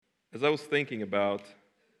As I was thinking about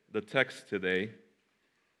the text today,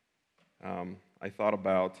 I thought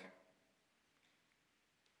about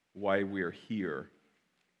why we're here.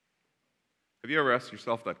 Have you ever asked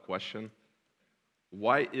yourself that question?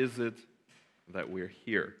 Why is it that we're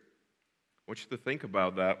here? I want you to think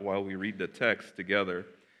about that while we read the text together,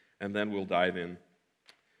 and then we'll dive in.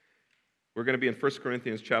 We're going to be in 1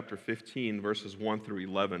 Corinthians chapter 15, verses 1 through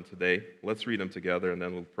 11 today. Let's read them together, and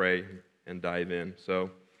then we'll pray and dive in.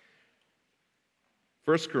 So,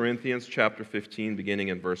 1 Corinthians chapter 15, beginning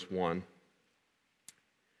in verse 1.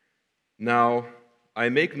 Now, I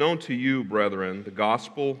make known to you, brethren, the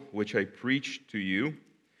gospel which I preached to you,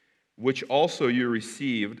 which also you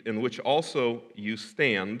received, in which also you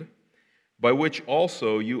stand, by which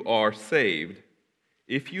also you are saved,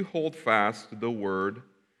 if you hold fast to the word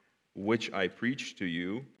which I preached to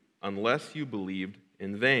you, unless you believed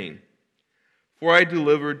in vain. For I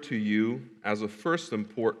delivered to you as of first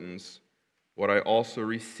importance what I also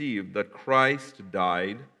received, that Christ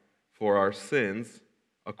died for our sins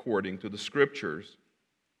according to the Scriptures,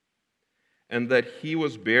 and that he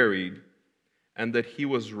was buried, and that he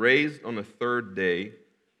was raised on the third day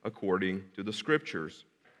according to the Scriptures,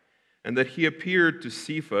 and that he appeared to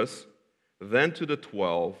Cephas, then to the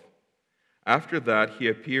 12. After that he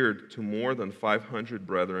appeared to more than 500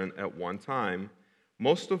 brethren at one time,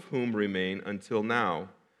 most of whom remain until now,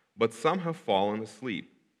 but some have fallen asleep.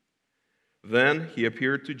 Then he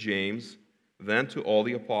appeared to James, then to all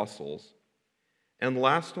the apostles. And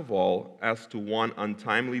last of all, as to one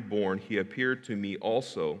untimely born, he appeared to me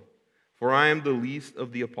also. For I am the least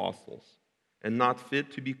of the apostles, and not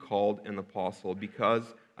fit to be called an apostle,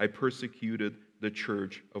 because I persecuted the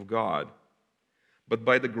church of God. But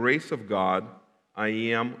by the grace of God, I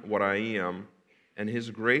am what I am, and his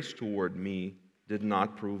grace toward me did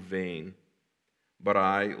not prove vain. But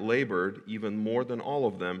I labored even more than all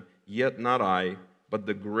of them, yet not I, but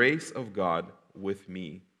the grace of God with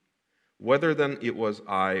me. Whether then it was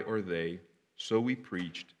I or they, so we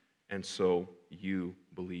preached, and so you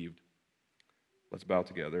believed. Let's bow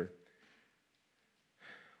together.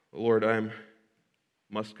 Lord, I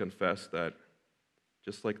must confess that,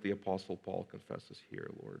 just like the Apostle Paul confesses here,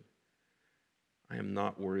 Lord, I am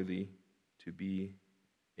not worthy to be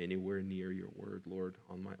anywhere near your word, Lord,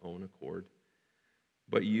 on my own accord.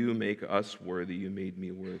 But you make us worthy. You made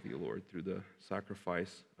me worthy, Lord, through the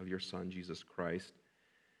sacrifice of your Son, Jesus Christ.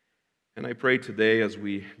 And I pray today, as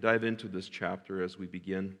we dive into this chapter, as we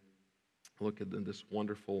begin, look at this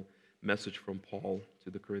wonderful message from Paul to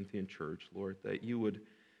the Corinthian church, Lord, that you would,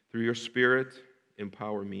 through your Spirit,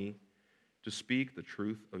 empower me to speak the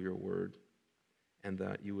truth of your word, and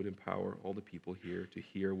that you would empower all the people here to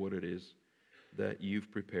hear what it is that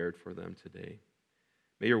you've prepared for them today.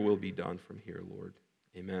 May your will be done from here, Lord.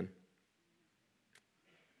 Amen.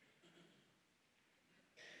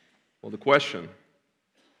 Well, the question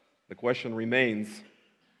remains,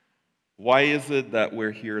 why is it that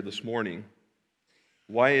we're here this morning?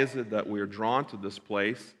 Why is it that we're drawn to this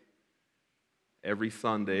place every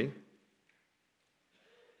Sunday?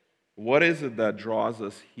 What is it that draws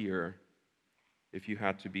us here, if you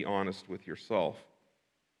had to be honest with yourself?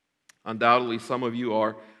 Undoubtedly, some of you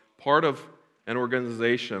are part of an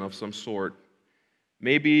organization of some sort.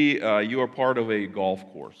 Maybe you are part of a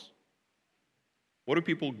golf course. What do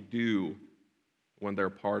people do when they're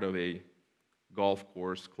part of a golf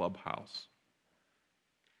course clubhouse?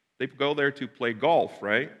 They go there to play golf,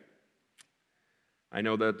 right? I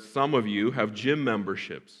know that some of you have gym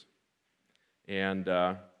memberships. And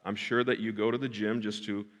I'm sure that you go to the gym just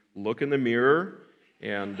to look in the mirror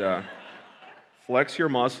and flex your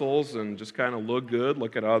muscles and just kind of look good,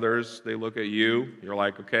 look at others. They look at you. You're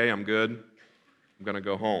like, okay, I'm good. I'm going to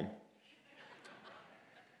go home.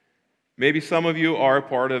 Maybe some of you are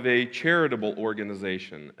part of a charitable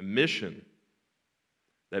organization, a mission.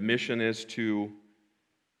 That mission is to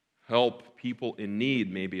help people in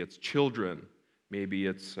need. Maybe it's children. Maybe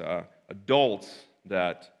it's adults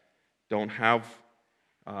that don't have,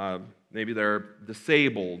 maybe they're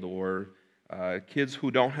disabled, or kids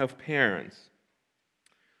who don't have parents.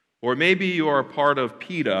 Or maybe you are part of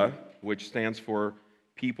PETA, which stands for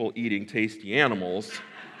People Eating Tasty Animals.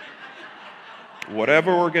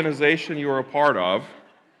 Whatever organization you are a part of,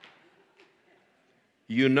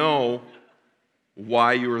 you know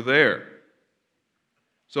why you're there.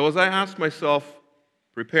 So as I asked myself,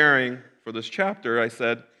 preparing for this chapter, I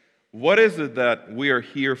said, what is it that we are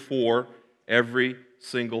here for every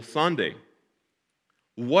single Sunday?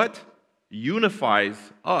 What unifies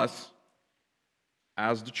us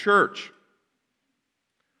as the church?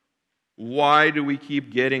 Why do we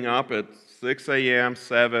keep getting up at 6 a.m.,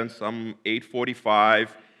 7, some 8:45,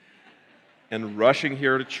 and rushing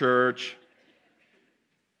here to church,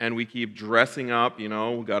 and we keep dressing up, we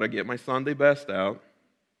got to get my Sunday best out.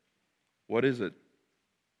 What is it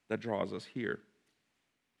that draws us here?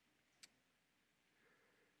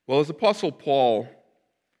 Well, as Apostle Paul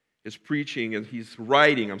is preaching and he's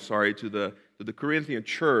writing, to the Corinthian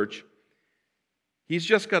church, he's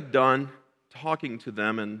just got done talking to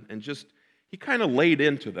them and he kind of laid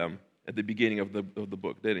into them at the beginning of the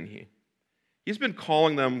book, didn't he? He's been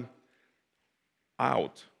calling them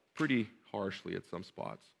out pretty harshly at some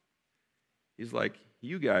spots. He's like,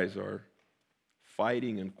 you guys are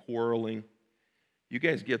fighting and quarreling. You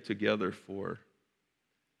guys get together for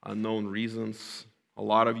unknown reasons. A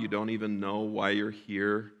lot of you don't even know why you're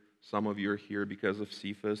here. Some of you are here because of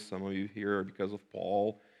Cephas. Some of you here are because of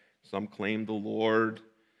Paul. Some claim the Lord.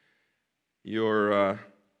 Your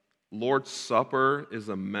Lord's Supper is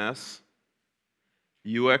a mess.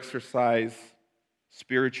 You exercise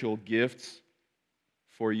spiritual gifts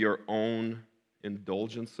for your own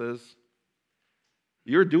indulgences.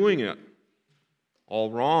 You're doing it all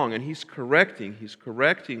wrong, and he's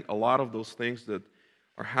correcting a lot of those things that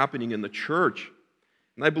are happening in the church.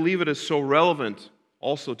 And I believe it is so relevant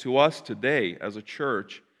also to us today as a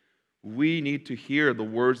church. We need to hear the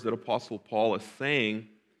words that Apostle Paul is saying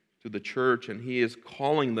to the church, and he is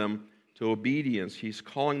calling them to obedience. He's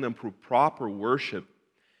calling them to proper worship.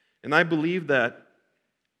 And I believe that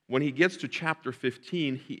when he gets to chapter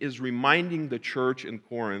 15, he is reminding the church in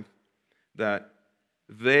Corinth that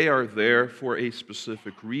they are there for a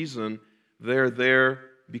specific reason. They're there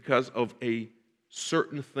because of a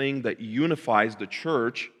certain thing that unifies the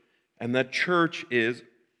church, and that church is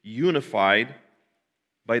unified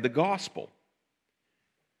by the gospel.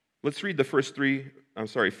 Let's read the first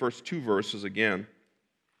two verses again.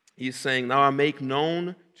 He's saying, "Now I make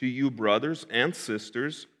known to you, brothers and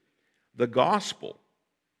sisters, the gospel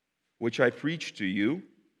which I preached to you,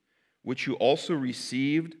 which you also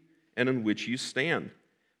received and in which you stand,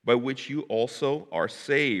 by which you also are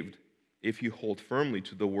saved, if you hold firmly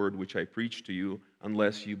to the word which I preached to you,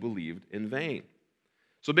 unless you believed in vain."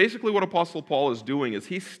 So basically what Apostle Paul is doing is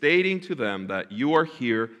he's stating to them that you are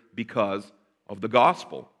here because of the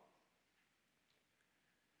gospel.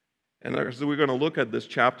 And as we're going to look at this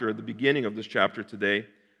chapter, at the beginning of this chapter today,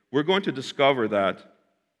 we're going to discover that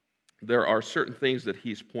there are certain things that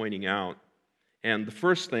he's pointing out. And the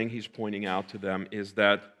first thing he's pointing out to them is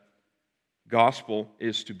that gospel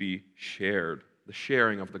is to be shared, the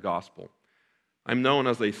sharing of the gospel. I'm known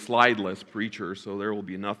as a slideless preacher, so there will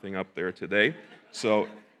be nothing up there today. So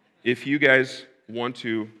if you guys want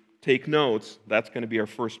to take notes, that's going to be our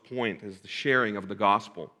first point, is the sharing of the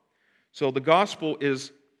gospel. So the gospel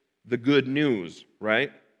is the good news,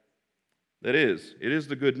 right? It is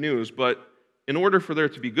the good news, but in order for there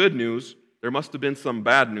to be good news, there must have been some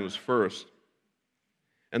bad news first.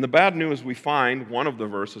 And the bad news we find, one of the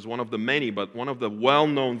verses, one of the many, but one of the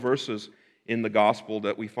well-known verses in the gospel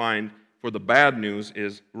that we find for the bad news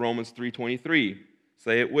is Romans 3:23.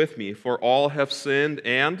 Say it with me. "For all have sinned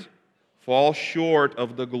and fall short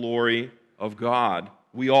of the glory of God."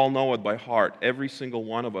 We all know it by heart. Every single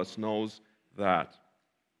one of us knows that.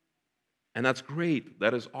 And that's great.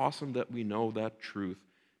 That is awesome that we know that truth,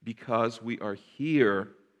 because we are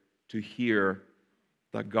here to hear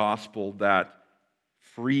the gospel that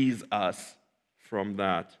frees us from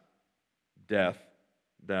that death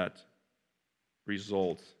that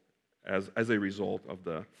results as a result of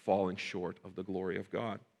the falling short of the glory of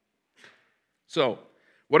God. So,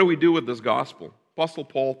 what do we do with this gospel? Apostle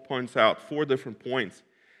Paul points out 4 different points.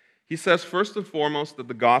 He says, first and foremost, that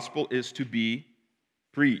the gospel is to be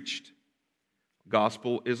preached.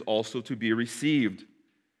 Gospel is also to be received.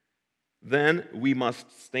 Then we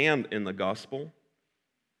must stand in the gospel,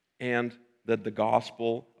 and that the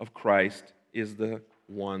gospel of Christ is the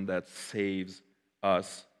one that saves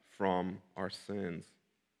us from our sins.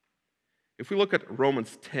 If we look at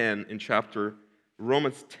Romans 10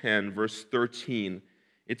 Romans 10, verse 13,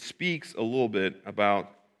 it speaks a little bit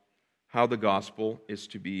about how the gospel is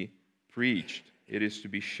to be preached. It is to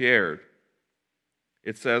be shared.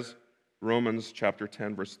 It says, Romans chapter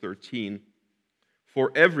 10, verse 13,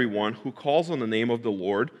 "For everyone who calls on the name of the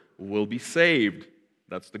Lord will be saved."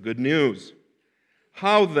 That's the good news.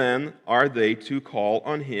 "How then are they to call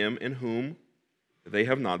on him in whom they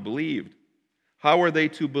have not believed? How are they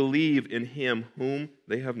to believe in him whom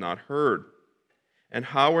they have not heard? And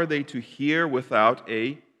how are they to hear without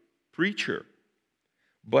a preacher?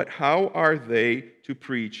 But how are they to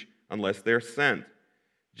preach unless they're sent?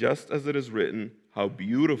 Just as it is written, how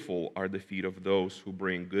beautiful are the feet of those who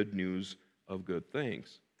bring good news of good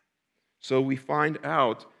things." So we find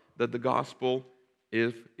out that the gospel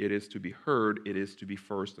if it is to be heard, it is to be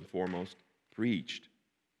first and foremost preached.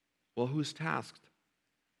 Well, who's tasked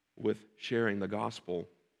with sharing the gospel?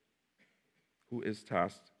 Who is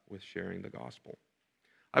tasked with sharing the gospel?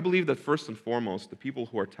 I believe that first and foremost, the people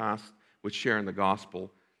who are tasked with sharing the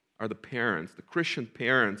gospel are the parents. The Christian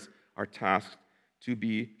parents are tasked to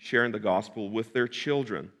be sharing the gospel with their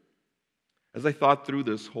children. As I thought through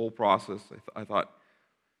this whole process,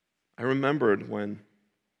 I remembered when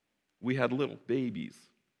we had little babies,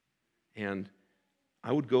 and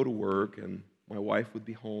I would go to work, and my wife would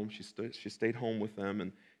be home. She stayed home with them,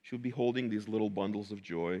 and she would be holding these little bundles of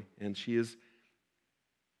joy, and she is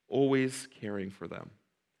always caring for them.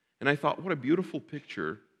 And I thought, what a beautiful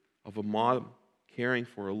picture of a mom caring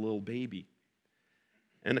for a little baby.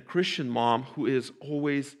 And a Christian mom who is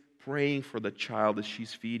always praying for the child as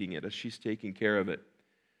she's feeding it, as she's taking care of it.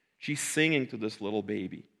 She's singing to this little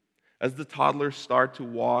baby. As the toddlers start to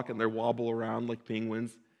walk and they wobble around like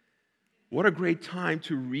penguins, what a great time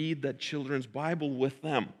to read that children's Bible with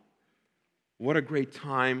them. What a great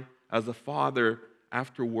time as a father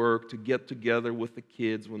after work to get together with the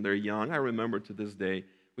kids when they're young. I remember to this day,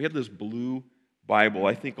 we had this blue Bible.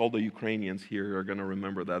 I think all the Ukrainians here are going to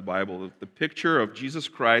remember that Bible. The picture of Jesus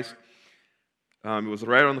Christ, it was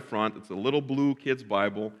right on the front. It's a little blue kid's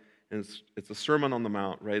Bible, and it's a Sermon on the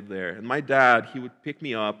Mount right there. And my dad, he would pick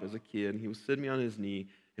me up as a kid, and he would sit me on his knee,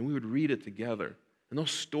 and we would read it together. And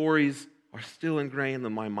those stories are still ingrained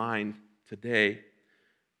in my mind today.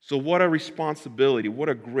 So what a responsibility, what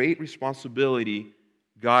a great responsibility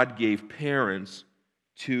God gave parents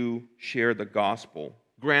to share the gospel.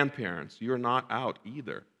 Grandparents, you're not out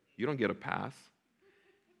either. You don't get a pass.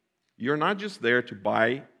 You're not just there to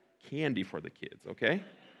buy candy for the kids, okay?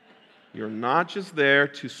 You're not just there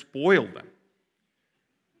to spoil them.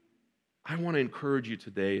 I want to encourage you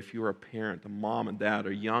today, if you're a parent, a mom and dad,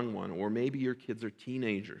 a young one, or maybe your kids are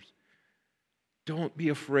teenagers, don't be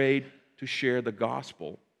afraid to share the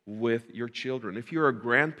gospel with your children. If you're a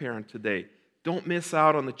grandparent today, don't miss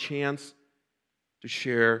out on the chance to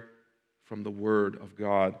share from the Word of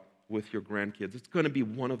God with your grandkids. It's going to be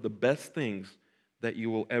one of the best things that you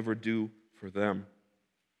will ever do for them.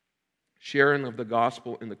 Sharing of the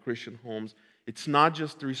gospel in the Christian homes, it's not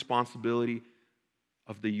just the responsibility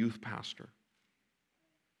of the youth pastor.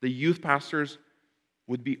 The youth pastors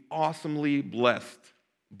would be awesomely blessed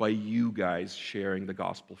by you guys sharing the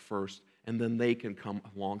gospel first, and then they can come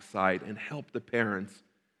alongside and help the parents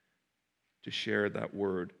to share that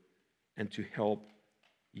word and to help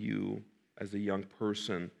you as a young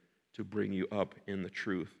person to bring you up in the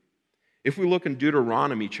truth. If we look in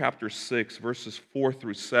Deuteronomy chapter 6, verses 4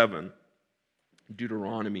 through 7,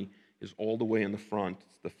 Deuteronomy is all the way in the front.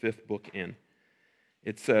 It's the fifth book in.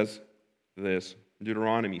 It says this,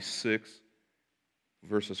 Deuteronomy 6,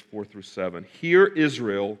 verses 4 through 7. Hear,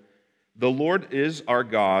 Israel, the Lord is our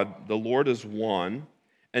God, the Lord is one,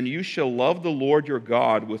 and you shall love the Lord your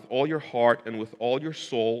God with all your heart and with all your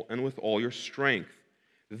soul and with all your strength.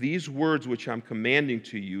 These words which I'm commanding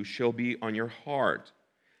to you shall be on your heart,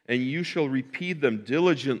 and you shall repeat them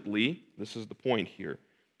diligently, this is the point here,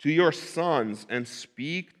 to your sons, and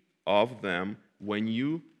speak of them when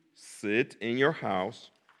you sit in your house,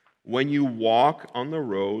 when you walk on the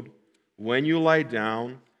road, when you lie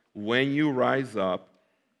down, when you rise up.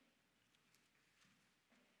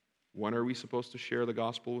 When are we supposed to share the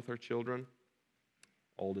gospel with our children?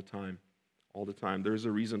 All the time. All the time. There's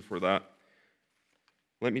a reason for that.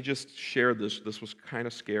 Let me just share this. This was kind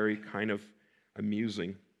of scary, kind of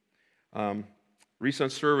amusing.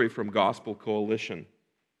 Recent survey from Gospel Coalition.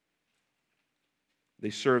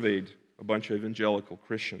 They surveyed a bunch of evangelical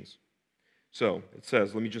Christians. So it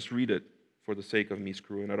says, let me just read it for the sake of me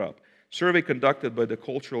screwing it up. Survey conducted by the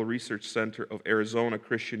Cultural Research Center of Arizona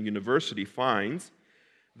Christian University finds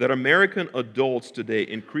that American adults today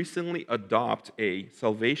increasingly adopt a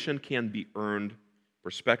salvation can be earned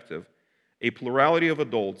perspective. A plurality of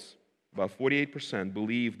adults, about 48%,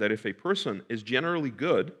 believe that if a person is generally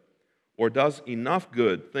good or does enough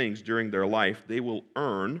good things during their life, they will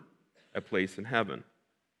earn a place in heaven.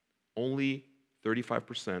 Only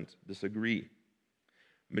 35% disagree.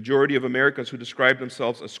 Majority of Americans who describe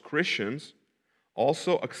themselves as Christians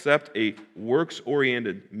also accept a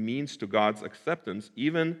works-oriented means to God's acceptance,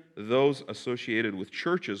 even those associated with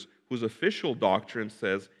churches whose official doctrine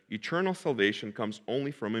says eternal salvation comes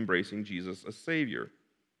only from embracing Jesus as Savior.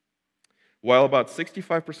 While about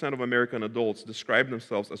 65% of American adults describe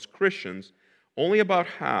themselves as Christians, only about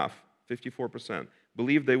half, 54%,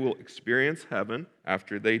 believe they will experience heaven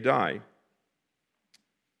after they die.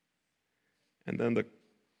 And then the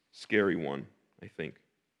scary one, I think.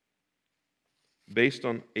 Based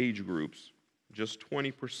on age groups, just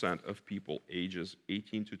 20% of people ages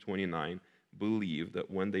 18 to 29 believe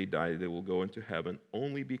that when they die, they will go into heaven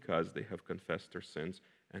only because they have confessed their sins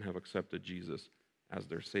and have accepted Jesus as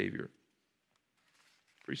their Savior.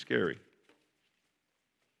 Pretty scary.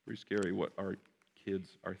 Pretty scary what our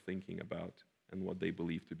kids are thinking about and what they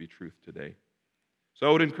believe to be truth today. So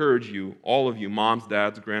I would encourage you, all of you, moms,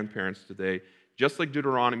 dads, grandparents today, just like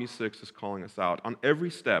Deuteronomy 6 is calling us out, on every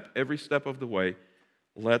step of the way,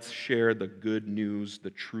 let's share the good news, the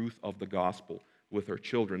truth of the gospel with our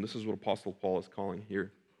children. This is what Apostle Paul is calling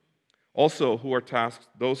here. Also,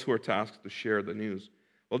 those who are tasked to share the news,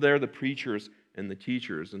 well, they're the preachers and the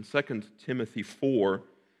teachers. In 2 Timothy 4,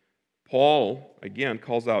 Paul, again,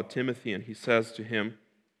 calls out Timothy, and he says to him,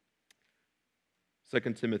 2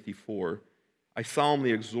 Timothy 4, I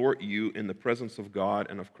solemnly exhort you in the presence of God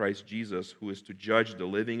and of Christ Jesus, who is to judge the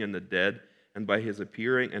living and the dead, and by his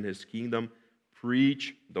appearing and his kingdom,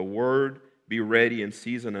 preach the word, be ready in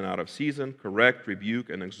season and out of season, correct, rebuke,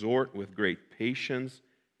 and exhort with great patience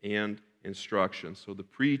and instruction. So the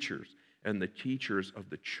preachers and the teachers of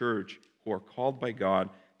the church who are called by God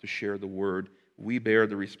to share the word, we bear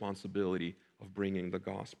the responsibility of bringing the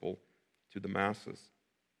gospel to the masses.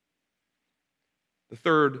 The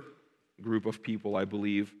third group of people, I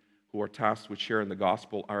believe, who are tasked with sharing the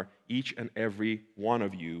gospel are each and every one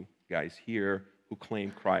of you guys here who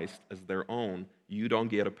claim Christ as their own. You don't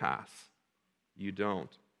get a pass. You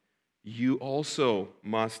don't. You also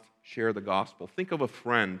must share the gospel. Think of a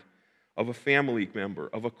friend, of a family member,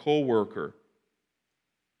 of a co-worker.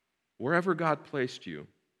 Wherever God placed you,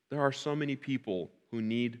 there are so many people who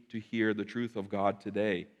need to hear the truth of God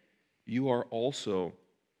today. You are also,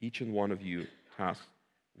 each and one of you, tasked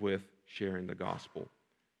with sharing the gospel.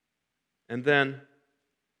 And then,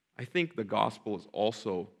 I think the gospel is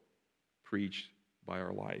also preached by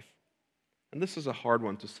our life. And this is a hard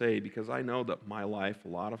one to say because I know that my life a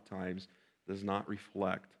lot of times does not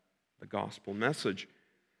reflect the gospel message.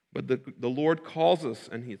 But the Lord calls us,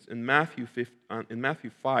 and He's in Matthew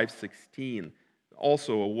 5:16,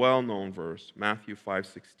 also a well-known verse, Matthew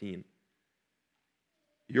 5:16.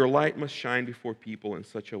 Your light must shine before people in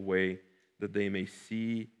such a way that they may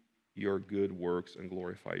see your good works and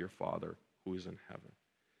glorify your Father who is in heaven.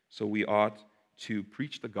 So we ought to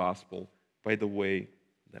preach the gospel by the way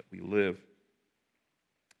that we live.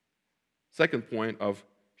 Second point of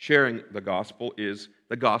sharing the gospel is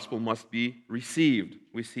the gospel must be received.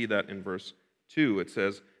 We see that in verse 2. It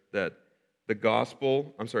says that the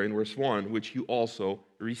gospel, in verse 1, which you also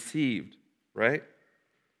received, right?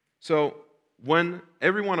 So when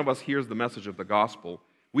every one of us hears the message of the gospel,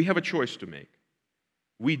 we have a choice to make.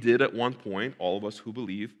 We did at one point, all of us who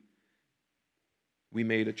believe, we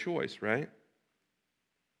made a choice, right?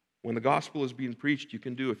 When the gospel is being preached, you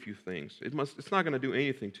can do a few things. It's not going to do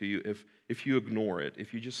anything to you if you ignore it.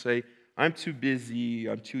 If you just say, I'm too busy,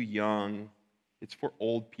 I'm too young, it's for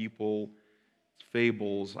old people, it's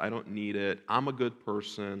fables, I don't need it, I'm a good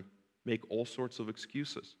person, make all sorts of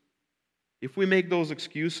excuses. If we make those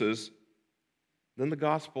excuses, then the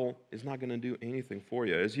gospel is not going to do anything for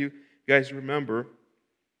you. As you guys remember,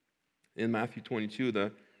 in Matthew 22,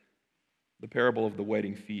 the parable of the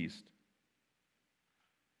wedding feast.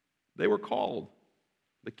 They were called.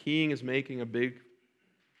 The king is making a big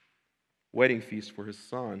wedding feast for his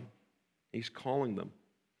son. He's calling them,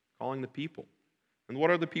 calling the people. And what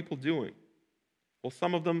are the people doing? Well,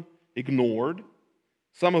 some of them ignored.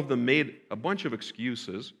 Some of them made a bunch of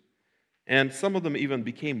excuses. And some of them even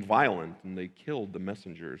became violent and they killed the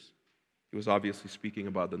messengers. He was obviously speaking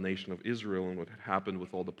about the nation of Israel and what had happened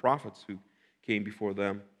with all the prophets who came before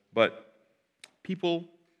them. But people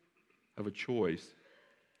have a choice.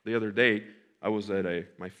 The other day, I was at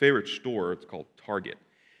my favorite store. It's called Target.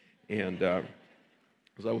 And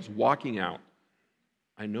as I was walking out,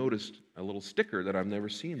 I noticed a little sticker that I've never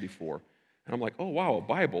seen before. And I'm like, oh, wow, a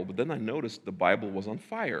Bible. But then I noticed the Bible was on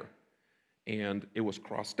fire. And it was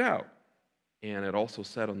crossed out. And it also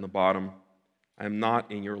said on the bottom, I'm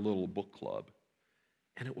not in your little book club.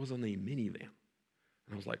 And it was on a minivan.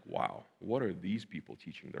 And I was like, wow, what are these people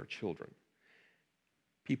teaching their children?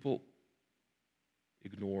 People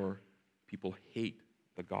ignore, people hate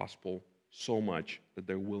the gospel so much that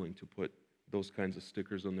they're willing to put those kinds of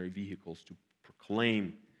stickers on their vehicles to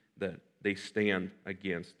proclaim that they stand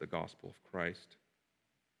against the gospel of Christ.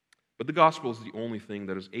 But the gospel is the only thing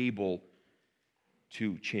that is able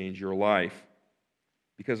to change your life.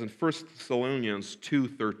 Because in 1 Thessalonians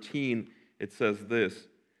 2:13, it says this,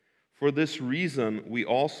 for this reason we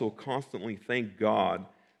also constantly thank God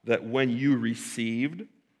that when you received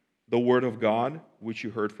the word of God, which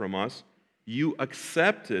you heard from us, you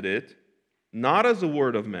accepted it not as a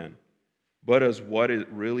word of men, but as what it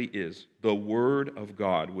really is, the Word of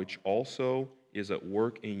God, which also is at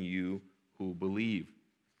work in you who believe.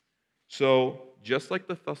 So, just like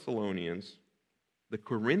the Thessalonians, the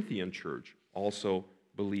Corinthian church also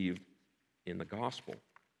believed in the gospel.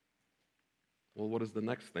 Well, what is the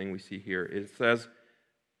next thing we see here? It says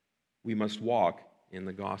we must walk in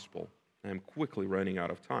the gospel. I'm quickly running out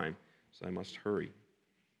of time, so I must hurry.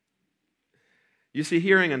 You see,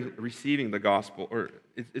 hearing and receiving the gospel,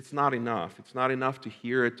 it's not enough. It's not enough to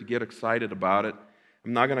hear it, to get excited about it.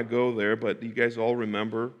 I'm not going to go there, but you guys all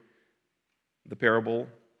remember the parable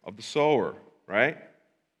of the sower, right?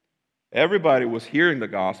 Everybody was hearing the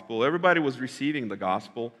gospel. Everybody was receiving the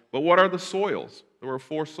gospel. But what are the soils? There were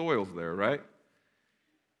 4 soils there, right?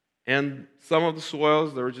 And some of the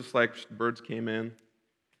soils, they were just like birds came in,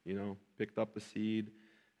 picked up the seed.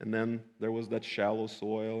 And then there was that shallow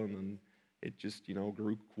soil, and then it just,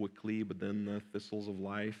 grew quickly. But then the thistles of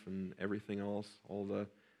life and everything else, all the,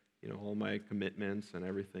 all my commitments and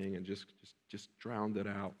everything, and just drowned it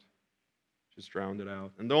out. Just drowned it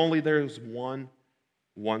out. And only there's one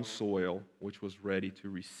soil which was ready to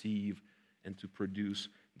receive and to produce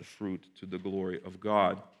the fruit to the glory of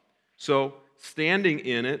God. So standing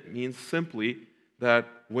in it means simply that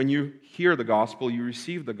when you hear the gospel, you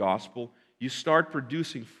receive the gospel, you start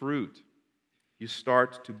producing fruit. You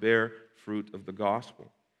start to bear fruit of the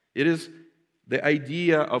gospel. It is the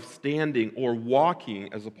idea of standing or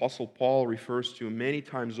walking, as Apostle Paul refers to many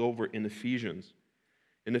times over in Ephesians.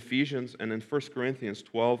 In Ephesians and in 1 Corinthians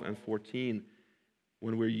 12 and 14,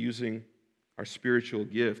 when we're using our spiritual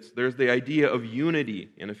gifts, there's the idea of unity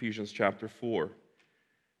in Ephesians chapter 4.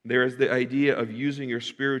 There is the idea of using your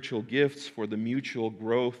spiritual gifts for the mutual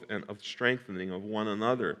growth and of strengthening of one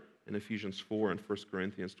another in Ephesians 4 and 1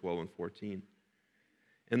 Corinthians 12 and 14.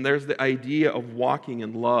 And there's the idea of walking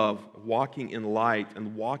in love, walking in light,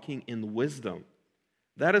 and walking in wisdom.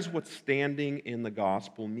 That is what standing in the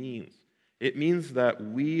gospel means. It means that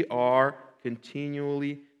we are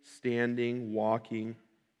continually standing, walking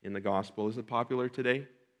in the gospel. Is it popular today?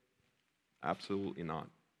 Absolutely not.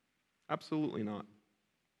 Absolutely not.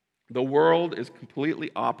 The world is completely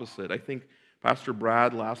opposite. I think Pastor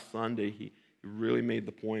Brad last Sunday, he really made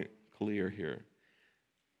the point clear here.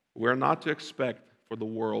 We're not to expect for the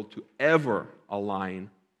world to ever align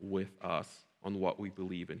with us on what we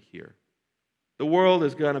believe in here. The world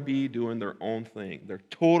is going to be doing their own thing. They're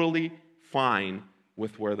totally fine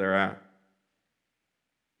with where they're at.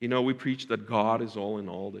 We preach that God is all in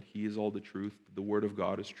all, that He is all the truth, that the Word of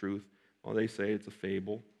God is truth. Well, they say it's a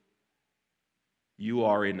fable. You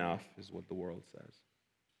are enough, is what the world says.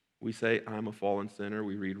 We say, I'm a fallen sinner.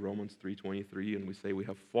 We read Romans 3:23, and we say we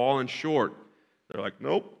have fallen short. They're like,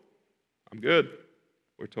 nope, I'm good.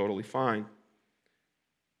 We're totally fine.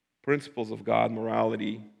 Principles of God,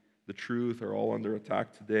 morality, the truth are all under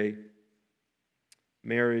attack today.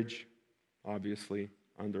 Marriage, obviously,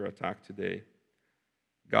 under attack today.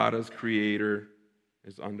 God as creator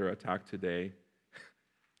is under attack today.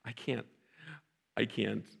 I can't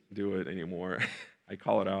do it anymore. I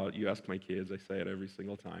call it out. You ask my kids, I say it every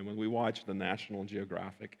single time. When we watch the National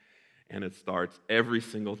Geographic, and it starts every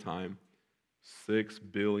single time, 6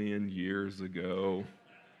 billion years ago.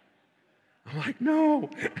 I'm like, no.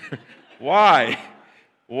 Why?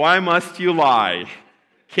 Why must you lie?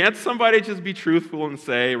 Can't somebody just be truthful and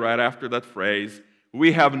say right after that phrase,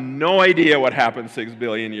 we have no idea what happened 6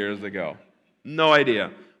 billion years ago. No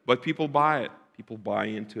idea. But people buy it. People buy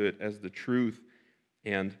into it as the truth.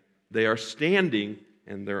 And they are standing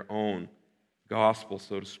in their own gospel,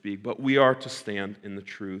 so to speak. But we are to stand in the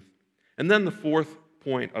truth. And then the fourth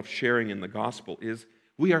point of sharing in the gospel is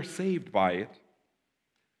we are saved by it.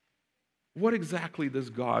 What exactly does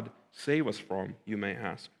God save us from, you may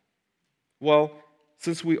ask? Well,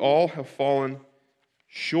 since we all have fallen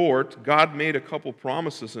short, God made a couple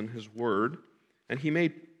promises in His Word, and He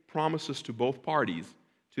made promises to both parties,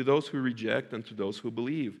 to those who reject and to those who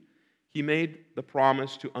believe. He made the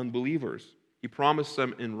promise to unbelievers. He promised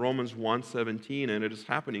them in Romans 1:17, and it is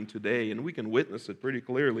happening today, and we can witness it pretty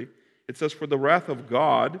clearly. It says, "For the wrath of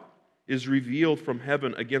God is revealed from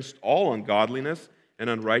heaven against all ungodliness and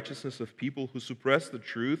unrighteousness of people who suppress the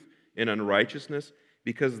truth in unrighteousness,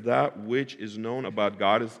 because that which is known about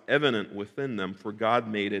God is evident within them, for God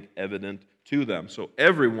made it evident to them." So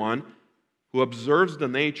everyone who observes the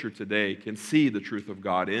nature today can see the truth of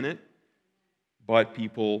God in it, but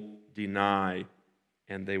people deny,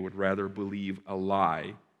 and they would rather believe a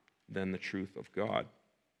lie than the truth of God.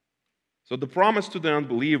 So the promise to the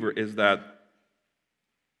unbeliever is that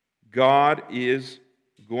God is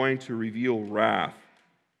going to reveal wrath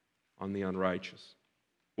on the unrighteous.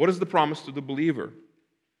 What is the promise to the believer?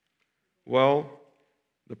 Well,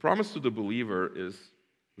 the promise to the believer is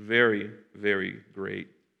very, very great.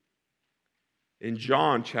 In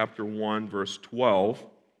John chapter 1, verse 12,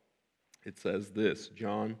 it says this,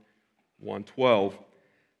 John 1:12.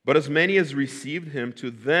 But as many as received him, to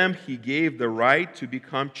them he gave the right to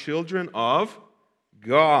become children of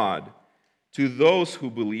God, to those who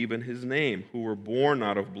believe in his name, who were born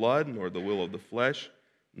not of blood, nor the will of the flesh,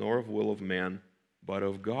 nor of will of man, but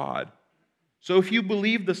of God. So if you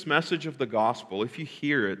believe this message of the gospel, if you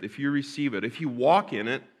hear it, if you receive it, if you walk in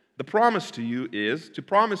it, the promise to you is, to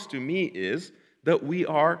promise to me is, that we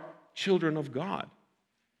are children of God.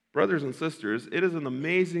 Brothers and sisters, it is an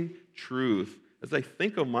amazing truth. As I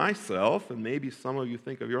think of myself, and maybe some of you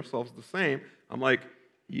think of yourselves the same, I'm like,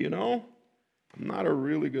 I'm not a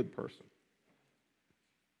really good person.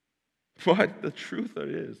 But the truth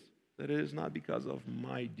is that it is not because of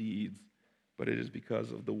my deeds, but it is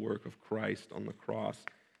because of the work of Christ on the cross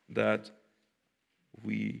that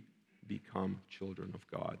we become children of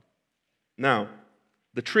God. Now,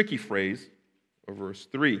 the tricky phrase of verse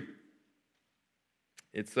 3,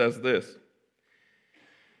 it says this: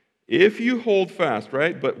 if you hold fast,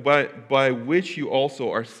 right, but by which you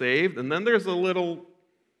also are saved, and then there's a little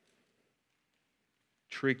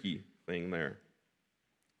tricky thing there.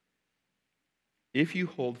 If you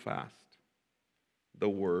hold fast the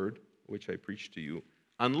word which I preached to you,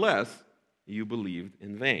 unless you believed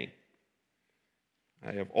in vain.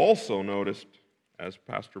 I have also noticed, as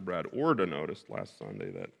Pastor Brad Orda noticed last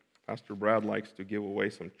Sunday, that Pastor Brad likes to give away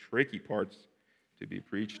some tricky parts to be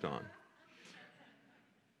preached on.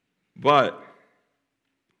 But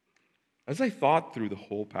as I thought through the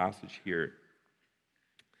whole passage here,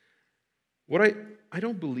 I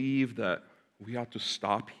don't believe that we ought to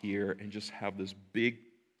stop here and just have this big,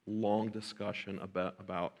 long discussion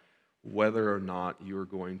about whether or not you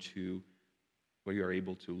are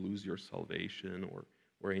able to lose your salvation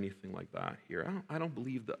or anything like that here. I don't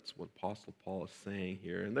believe that's what Apostle Paul is saying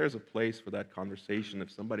here. And there's a place for that conversation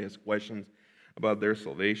if somebody has questions about their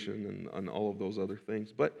salvation and all of those other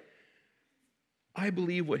things. But I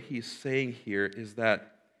believe what he's saying here is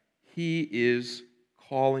that he is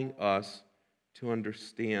calling us to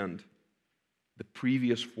understand the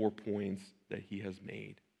previous 4 points that he has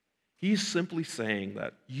made. He's simply saying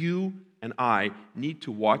that you and I need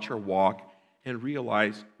to watch our walk and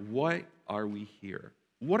realize, why are we here?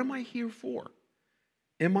 What am I here for?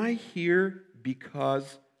 Am I here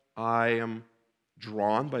because I am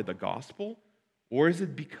drawn by the gospel? Or is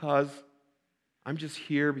it because I'm just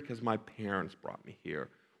here because my parents brought me here?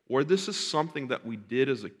 Or this is something that we did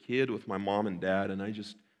as a kid with my mom and dad, and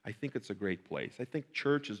I think it's a great place. I think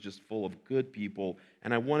church is just full of good people,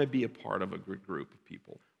 and I want to be a part of a good group of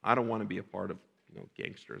people. I don't want to be a part of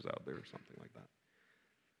gangsters out there or something like that.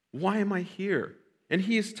 Why am I here? And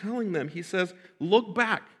he is telling them, he says, look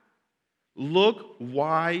back. Look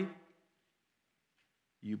why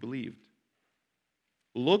you believed.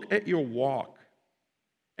 Look at your walk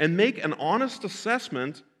and make an honest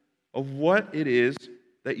assessment of what it is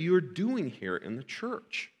that you're doing here in the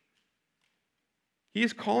church. He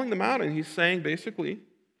is calling them out, and he's saying basically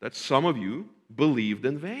that some of you believed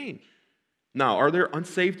in vain. Now, are there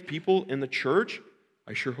unsaved people in the church?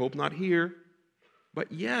 I sure hope not here.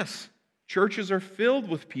 But yes, churches are filled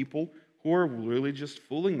with people who are really just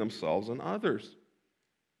fooling themselves and others.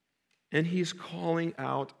 And he's calling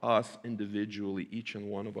out us individually, each and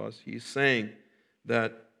one of us. He's saying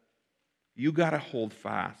that you got to hold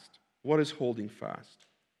fast. What is holding fast?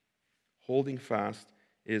 Holding fast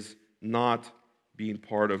is not being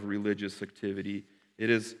part of religious activity. It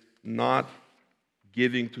is not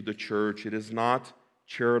giving to the church. It is not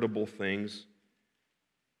charitable things.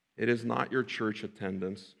 It is not your church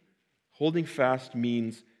attendance. Holding fast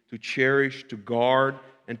means to cherish, to guard,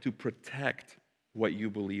 and to protect what you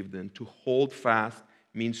believed in. To hold fast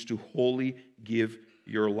means to wholly give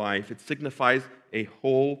your life. It signifies a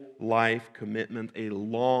whole life commitment, a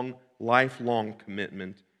lifelong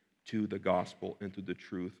commitment to the gospel and to the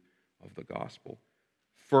truth of the gospel.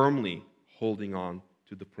 Firmly holding on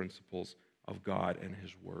to the principles of God and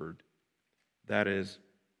His Word. That is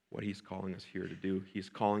what He's calling us here to do. He's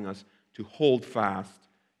calling us to hold fast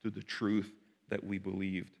to the truth that we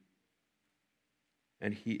believed.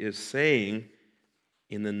 And He is saying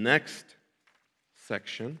in the next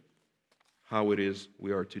section how it is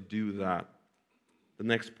we are to do that. The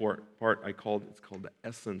next part it's called the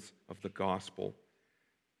essence of the gospel.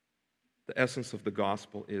 The essence of the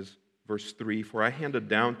gospel is verse 3, for I handed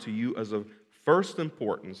down to you as of first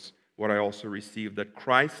importance what I also received, that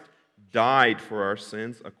Christ died for our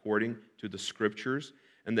sins according to the Scriptures,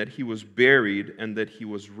 and that He was buried, and that He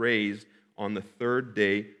was raised on the third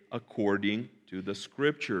day according to the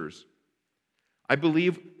Scriptures. I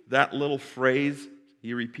believe that little phrase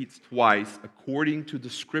he repeats twice, according to the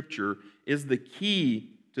Scripture, is the key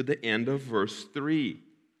to the end of verse 3.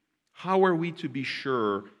 How are we to be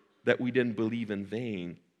sure that we didn't believe in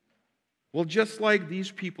vain? Well, just like these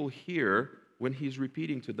people here, when he's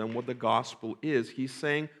repeating to them what the gospel is, he's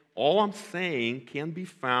saying, all I'm saying can be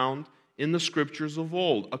found in the Scriptures of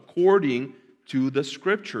old, according to the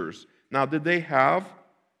Scriptures. Now, did they have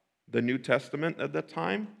the New Testament at that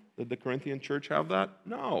time? Did the Corinthian church have that?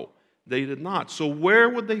 No, they did not. So where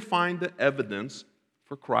would they find the evidence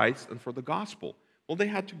for Christ and for the gospel? Well, they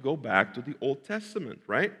had to go back to the Old Testament,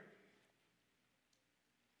 right?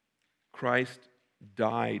 Christ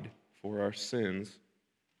died for our sins.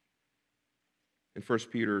 In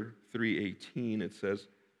 1 Peter 3:18 it says,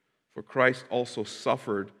 "For Christ also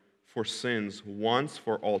suffered for sins once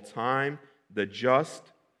for all time, the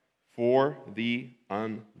just for the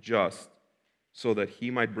unjust, so that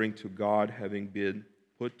he might bring to God, having been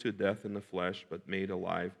put to death in the flesh, but made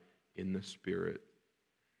alive in the Spirit."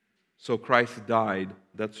 So Christ died.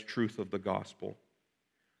 That's truth of the gospel.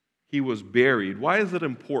 He was buried. Why is it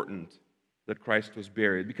important that Christ was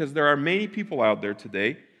buried? Because there are many people out there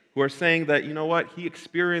today who are saying that, you know what, he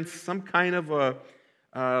experienced some kind of a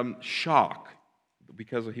shock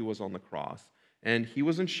because he was on the cross. And he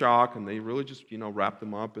was in shock, and they really just, wrapped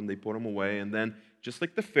him up and they put him away. And then, just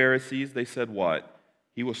like the Pharisees, they said what?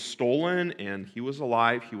 He was stolen and he was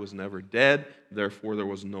alive. He was never dead. Therefore, there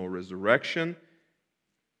was no resurrection.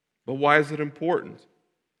 But why is it important?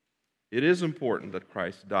 It is important that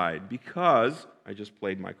Christ died because, I just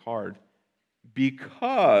played my card,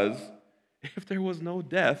 because if there was no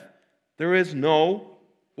death, there is no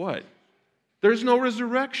what? There's no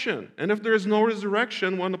resurrection. And if there is no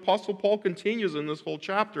resurrection, when Apostle Paul continues in this whole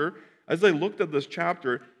chapter, as I looked at this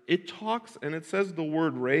chapter, it talks and it says the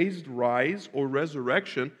word raised, rise, or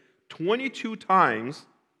resurrection 22 times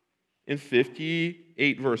in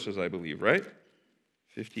 58 verses, I believe, right?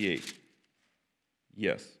 58.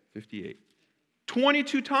 Yes, 58.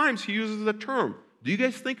 22 times he uses the term. Do you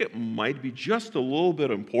guys think it might be just a little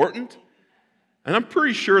bit important? And I'm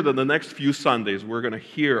pretty sure that the next few Sundays we're going to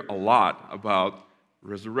hear a lot about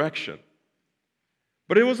resurrection.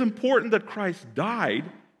 But it was important that Christ died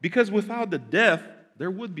because without the death,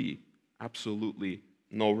 there would be absolutely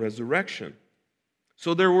no resurrection.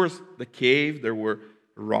 So there was the cave, there were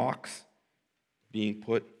rocks being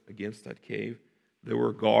put against that cave. There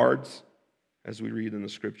were guards, as we read in the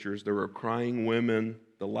Scriptures. There were crying women,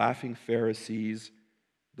 the laughing Pharisees,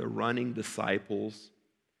 the running disciples.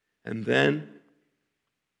 And then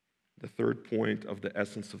the third point of the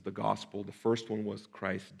essence of the gospel. The first one was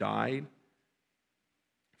Christ died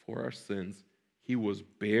for our sins. He was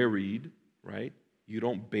buried, right? You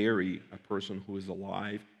don't bury a person who is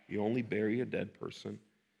alive. You only bury a dead person.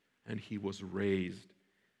 And he was raised.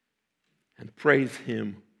 And praise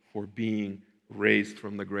him for being raised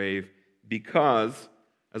from the grave, because,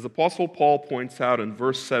 as Apostle Paul points out in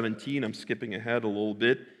verse 17, I'm skipping ahead a little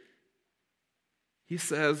bit, he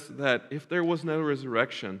says that if there was no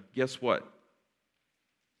resurrection, guess what?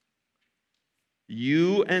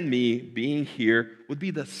 You and me being here would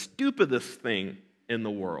be the stupidest thing in the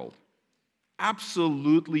world.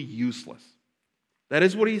 Absolutely useless. That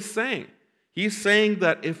is what he's saying. He's saying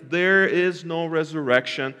that if there is no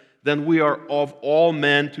resurrection, then we are of all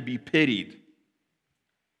men to be pitied.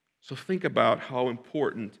 So think about how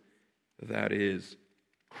important that is,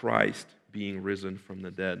 Christ being risen from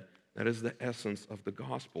the dead. That is the essence of the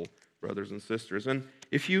gospel, brothers and sisters. And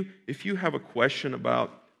if you have a question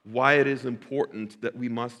about why it is important that we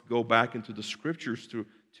must go back into the Scriptures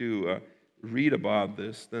to read about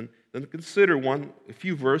this, then consider a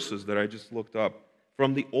few verses that I just looked up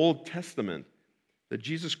from the Old Testament that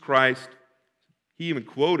Jesus Christ, he even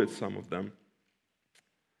quoted some of them.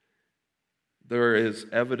 There is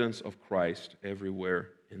evidence of Christ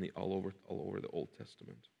everywhere all over the Old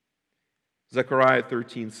Testament. Zechariah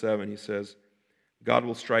 13:7, he says, God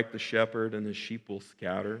will strike the shepherd and his sheep will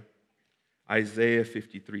scatter. Isaiah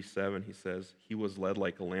 53:7, he says, he was led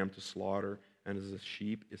like a lamb to slaughter, and as a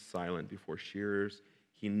sheep is silent before shearers,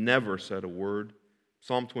 he never said a word.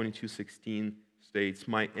 Psalm 22:16 states,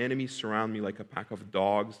 my enemies surround me like a pack of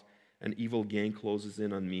dogs, an evil gang closes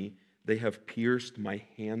in on me. They have pierced my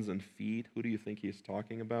hands and feet. Who do you think he is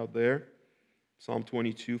talking about there? Psalm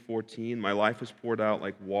 22:14, my life is poured out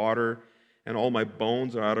like water, and all my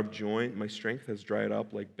bones are out of joint. My strength has dried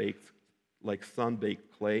up like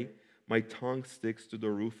sun-baked clay. My tongue sticks to the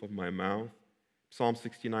roof of my mouth. Psalm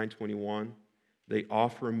 69:21, they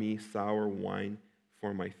offer me sour wine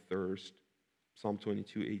for my thirst. Psalm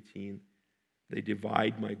 22:18, They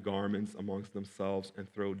divide my garments amongst themselves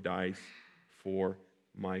and throw dice for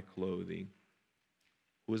my clothing.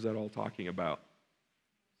 Who is that all talking about?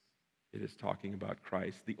 It is talking about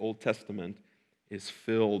Christ. The Old Testament is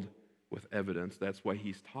filled with evidence. That's why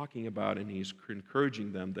he's talking about, and he's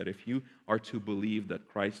encouraging them that if you are to believe that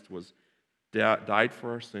Christ was died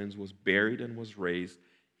for our sins, was buried, and was raised,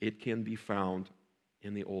 it can be found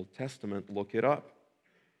in the Old Testament. Look it up.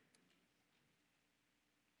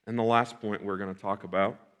 And the last point we're going to talk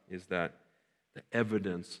about is that the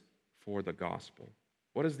evidence for the gospel.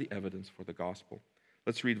 What is the evidence for the gospel?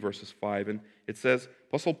 Let's read verses 5. And it says,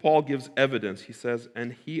 Apostle Paul gives evidence. He says,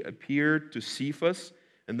 and he appeared to Cephas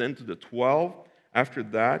and then to the 12. After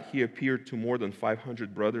that, he appeared to more than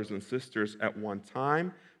 500 brothers and sisters at one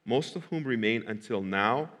time, most of whom remain until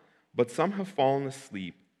now, but some have fallen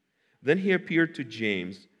asleep. Then he appeared to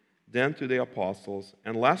James, then to the apostles,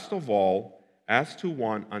 and last of all, as to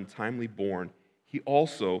one untimely born, he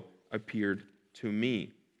also appeared to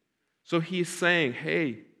me. So he's saying,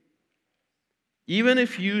 hey, even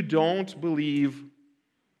if you don't believe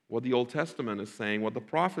what the Old Testament is saying, what the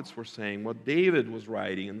prophets were saying, what David was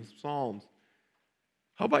writing in the Psalms,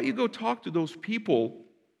 how about you go talk to those people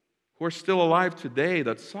who are still alive today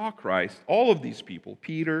that saw Christ? All of these people,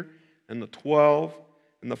 Peter and the 12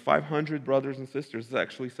 and the 500 brothers and sisters. It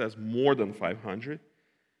actually says more than 500.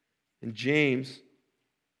 And James.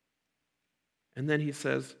 And then he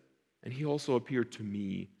says, and he also appeared to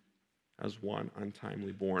me as one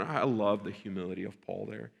untimely born. I love the humility of Paul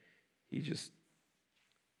there. He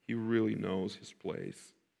really knows his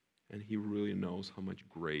place. And he really knows how much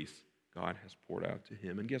grace God has poured out to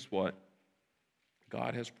him. And guess what?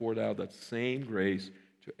 God has poured out that same grace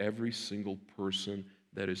to every single person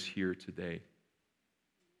that is here today.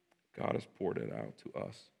 God has poured it out to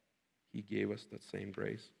us. He gave us that same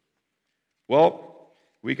grace. Well,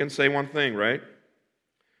 we can say one thing, right?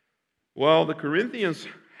 Well, the Corinthians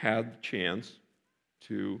had the chance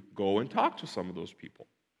to go and talk to some of those people.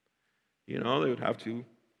 They would have to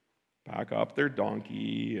pack up their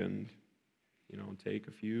donkey and, take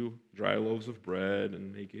a few dry loaves of bread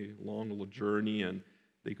and make a long journey, and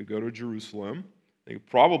they could go to Jerusalem. They could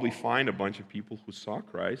probably find a bunch of people who saw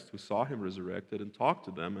Christ, who saw him resurrected, and talk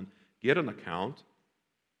to them and get an account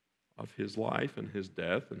of his life and his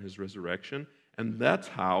death and his resurrection. And that's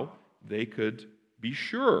how they could be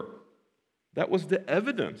sure. That was the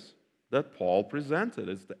evidence that Paul presented.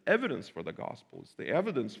 It's the evidence for the gospel. It's the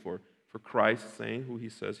evidence for Christ saying who he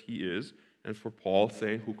says he is, and for Paul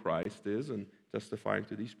saying who Christ is and testifying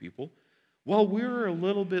to these people. Well, we're a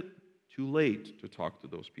little bit too late to talk to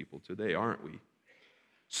those people today, aren't we?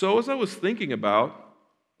 So as I was thinking about,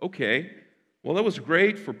 okay, well, that was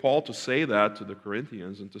great for Paul to say that to the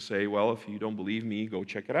Corinthians and to say, well, if you don't believe me, go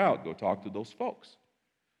check it out. Go talk to those folks.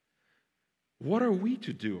 What are we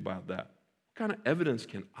to do about that? What kind of evidence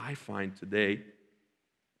can I find today?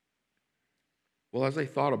 Well, as I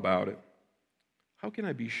thought about it, how can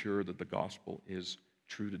I be sure that the gospel is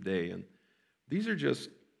true today? And these are just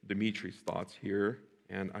Dimitri's thoughts here,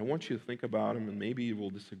 and I want you to think about them, and maybe you will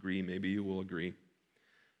disagree, maybe you will agree.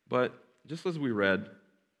 But just as we read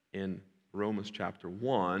in Romans chapter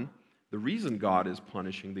 1, the reason God is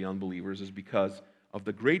punishing the unbelievers is because of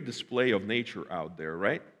the great display of nature out there,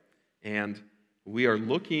 right? And we are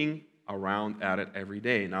looking around at it every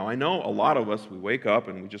day. Now, I know a lot of us, we wake up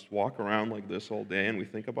and we just walk around like this all day, and we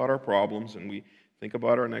think about our problems, and we think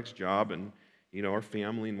about our next job, and our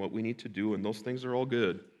family, and what we need to do, and those things are all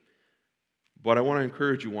good. But I want to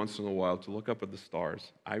encourage you once in a while to look up at the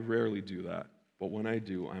stars. I rarely do that, but when I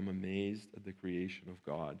do, I'm amazed at the creation of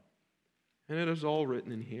God. And it is all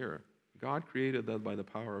written in here. God created that by the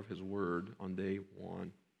power of his word on day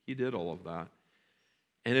one. He did all of that.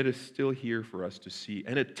 And it is still here for us to see.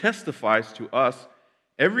 And it testifies to us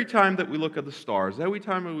every time that we look at the stars, every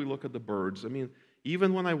time that we look at the birds. I mean,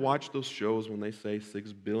 even when I watch those shows when they say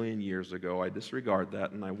 6 billion years ago, I disregard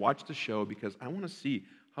that, and I watch the show because I want to see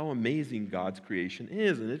how amazing God's creation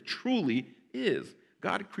is, and it truly is.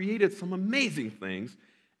 God created some amazing things,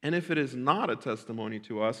 and if it is not a testimony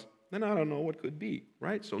to us, then I don't know what could be,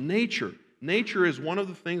 right? So nature is one of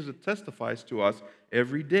the things that testifies to us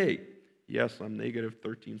every day. Yes, I'm negative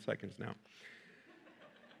 13 seconds now.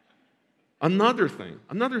 Another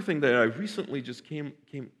thing that I recently just came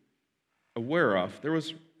aware of,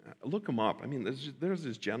 look him up. I mean, there's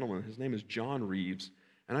this gentleman, his name is John Reeves,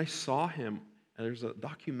 and I saw him, and there's a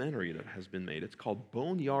documentary that has been made. It's called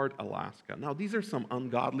Boneyard, Alaska. Now, these are some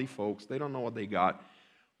ungodly folks. They don't know what they got,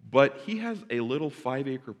 but he has a little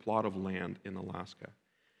 5-acre plot of land in Alaska.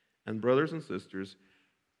 And brothers and sisters,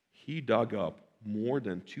 he dug up more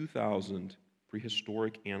than 2,000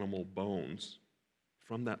 prehistoric animal bones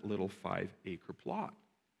from that little 5-acre plot.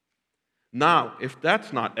 Now, if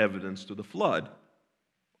that's not evidence to the flood,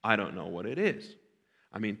 I don't know what it is.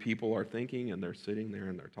 I mean, people are thinking, and they're sitting there,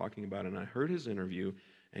 and they're talking about it, and I heard his interview,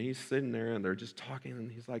 and he's sitting there, and they're just talking,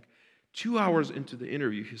 and he's like, 2 hours into the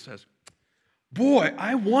interview, he says, "Boy,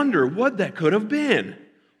 I wonder what that could have been.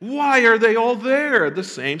 Why are they all there at the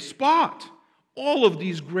same spot? All of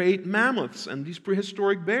these great mammoths and these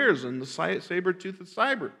prehistoric bears and the saber-toothed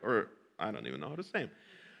cyber," or I don't even know how to say them.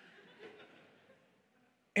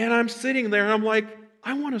 And I'm sitting there, and I'm like,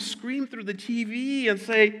 I want to scream through the TV and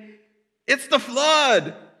say, "It's the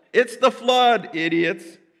flood! It's the flood,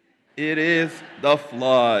 idiots! It is the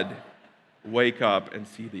flood. Wake up and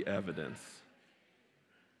see the evidence."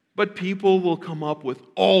 But people will come up with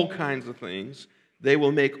all kinds of things. They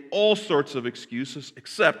will make all sorts of excuses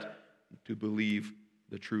except to believe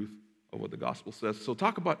the truth of what the gospel says. So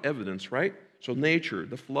talk about evidence, right? So nature,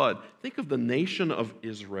 the flood. Think of the nation of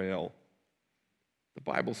Israel. The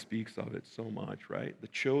Bible speaks of it so much, right? The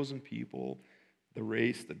chosen people, the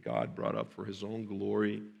race that God brought up for his own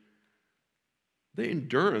glory, the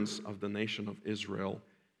endurance of the nation of Israel,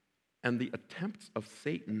 and the attempts of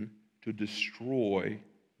Satan to destroy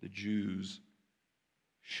the Jews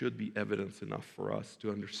should be evidence enough for us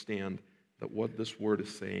to understand that what this word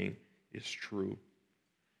is saying is true.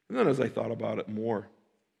 And then as I thought about it more,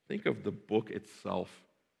 think of the book itself,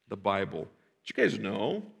 the Bible. Did you guys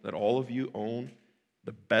know that all of you own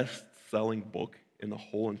the best-selling book in the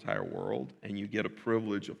whole entire world, and you get a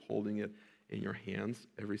privilege of holding it in your hands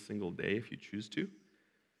every single day if you choose to?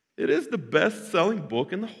 It is the best-selling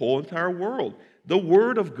book in the whole entire world. The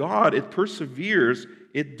Word of God, it perseveres.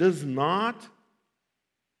 It does not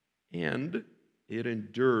end. It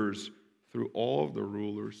endures through all of the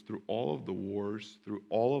rulers, through all of the wars, through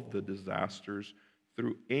all of the disasters,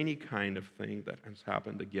 through any kind of thing that has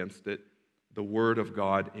happened against it. The Word of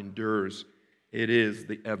God endures. It is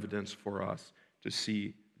the evidence for us to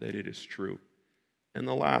see that it is true. And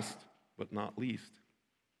the last but not least,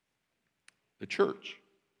 the church.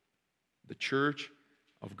 The church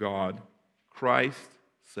of God. Christ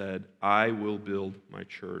said, "I will build my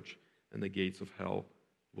church, and the gates of hell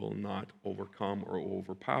will not overcome or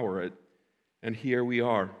overpower it." And here we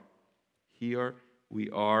are. Here we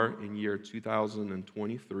are in year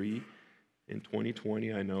 2023. In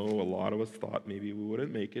 2020, I know a lot of us thought maybe we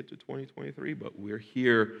wouldn't make it to 2023, but we're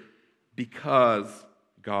here because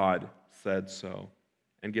God said so.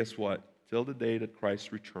 And guess what? Till the day that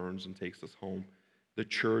Christ returns and takes us home, the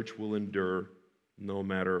church will endure no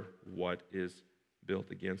matter what is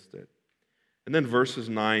built against it. And then verses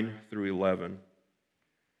 9 through 11.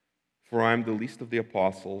 "For I am the least of the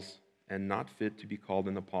apostles, and not fit to be called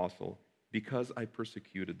an apostle, because I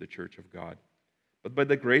persecuted the church of God. But by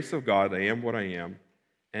the grace of God I am what I am,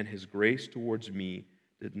 and his grace towards me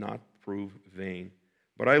did not prove vain.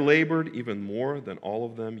 But I labored even more than all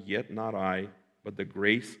of them, yet not I, but the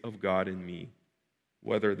grace of God in me.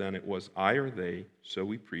 Whether then it was I or they, so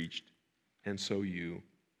we preached, and so you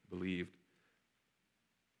believed."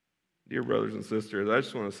 Dear brothers and sisters, I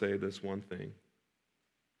just want to say this one thing.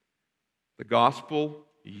 The gospel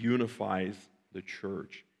unifies the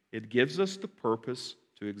church. It gives us the purpose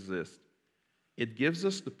to exist. It gives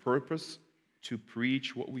us the purpose to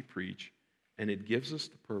preach what we preach, and it gives us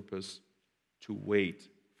the purpose to wait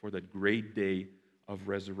for that great day of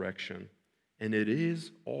resurrection. And it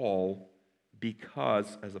is all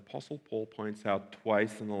because, as Apostle Paul points out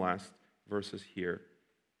twice in the last verses here,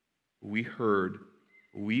 we heard,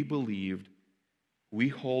 we believed, we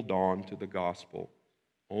hold on to the gospel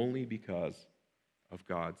only because of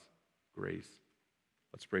God's grace.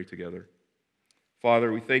 Let's pray together.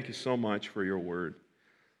 Father, we thank you so much for your word.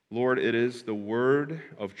 Lord, it is the word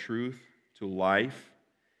of truth to life.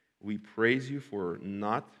 We praise you for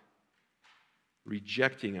not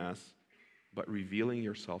rejecting us, but revealing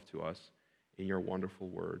yourself to us in your wonderful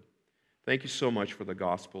word. Thank you so much for the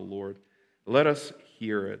gospel, Lord. Let us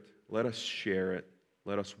hear it. Let us share it.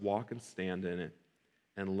 Let us walk and stand in it.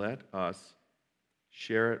 And let us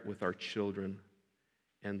share it with our children,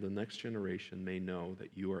 and the next generation may know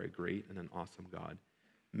that you are a great and an awesome God.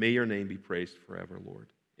 May your name be praised forever,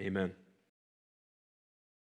 Lord. Amen.